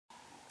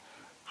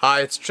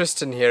Hi, it's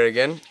Tristan here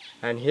again,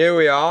 and here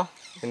we are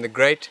in the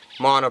Great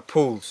Mana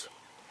Pools.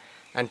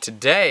 And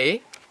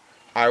today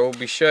I will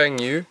be showing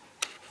you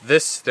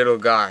this little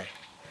guy.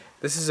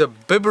 This is a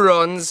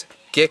Bibron's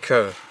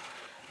gecko,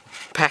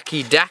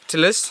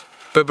 Chondrodactylus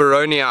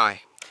bibronii.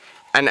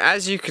 And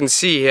as you can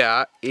see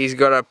here, he's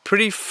got a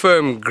pretty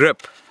firm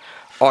grip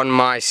on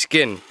my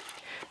skin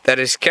that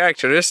is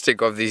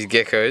characteristic of these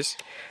geckos,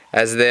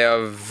 as they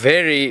are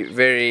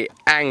very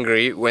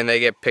angry when they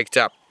get picked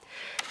up.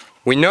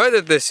 We know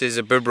that this is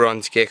a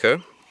Bibron's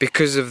gecko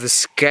because of the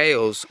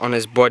scales on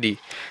his body.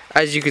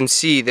 As you can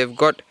see, they've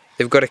got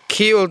a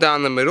keel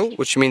down the middle,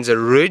 which means a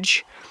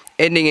ridge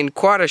ending in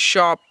quite a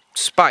sharp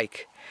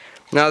spike.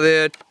 Now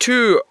there are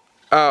two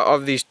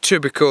of these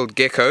tubercled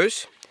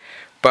geckos,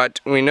 but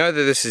we know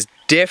that this is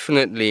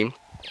definitely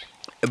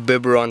a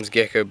Bibron's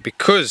gecko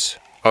because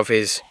of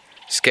his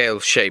scale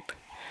shape.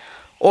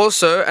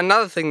 Also,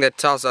 another thing that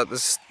tells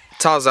us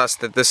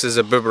that this is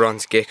a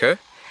Bibron's gecko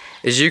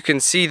is you can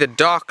see the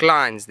dark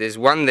lines. There's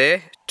one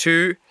there,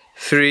 2,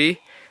 3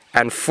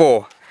 and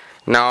 4.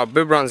 Now a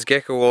Bibron's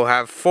gecko will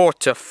have 4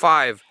 to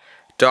 5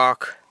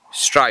 dark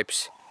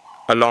stripes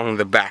along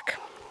the back.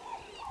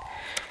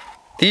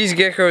 These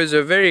geckos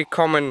are very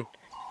common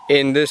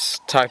in this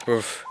type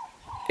of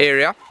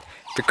area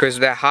because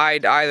they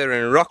hide either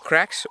in rock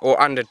cracks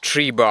or under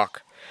tree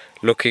bark,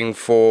 looking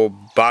for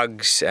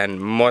bugs and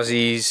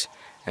mozzies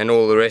and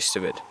all the rest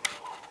of it.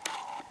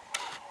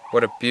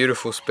 What a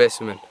beautiful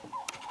specimen.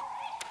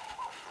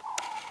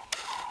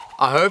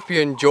 I hope you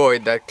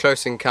enjoyed that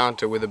close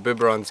encounter with a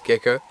Bibron's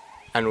gecko,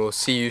 and we'll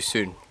see you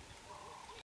soon.